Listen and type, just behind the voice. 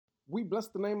We bless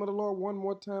the name of the Lord one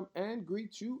more time and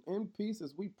greet you in peace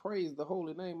as we praise the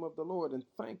holy name of the Lord and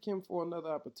thank Him for another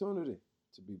opportunity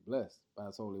to be blessed by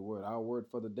His holy word. Our word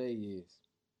for the day is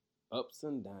ups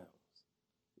and downs.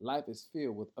 Life is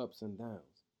filled with ups and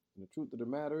downs. And the truth of the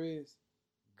matter is,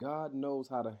 God knows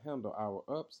how to handle our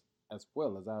ups as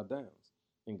well as our downs.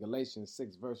 In Galatians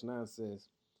 6, verse 9 says,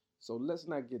 "So let's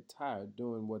not get tired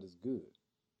doing what is good.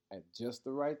 At just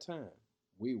the right time,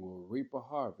 we will reap a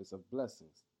harvest of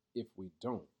blessings if we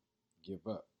don't give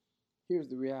up." Here's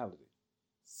the reality.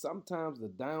 Sometimes the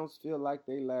downs feel like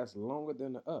they last longer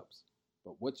than the ups.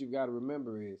 But what you've got to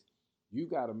remember is you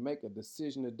got to make a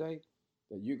decision today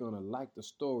that you're going to like the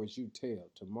stories you tell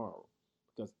tomorrow.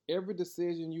 Because every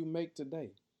decision you make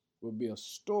today will be a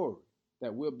story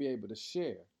that we'll be able to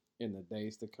share in the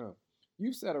days to come.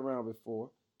 You've sat around before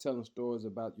telling stories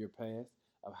about your past,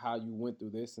 of how you went through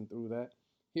this and through that.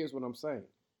 Here's what I'm saying.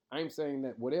 I'm saying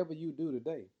that whatever you do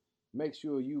today, make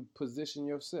sure you position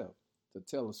yourself to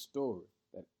tell a story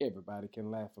that everybody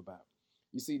can laugh about.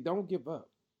 You see, don't give up.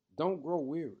 Don't grow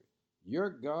weary. Your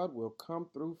God will come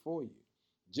through for you,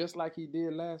 just like He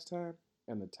did last time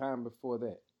and the time before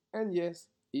that. And yes,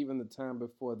 even the time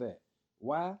before that.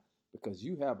 Why? Because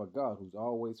you have a God who's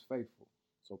always faithful.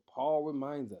 So Paul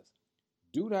reminds us,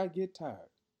 do not get tired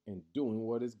in doing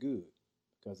what is good,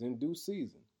 because in due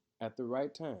season, at the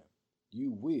right time,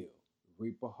 you will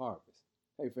reap a harvest.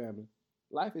 Hey family,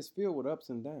 life is filled with ups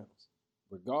and downs.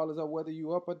 Regardless of whether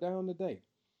you're up or down today,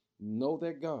 know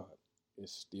that God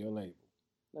is still able.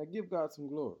 Now give God some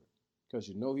glory, because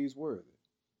you know He's worthy.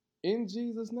 In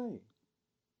Jesus' name,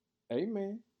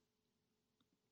 amen.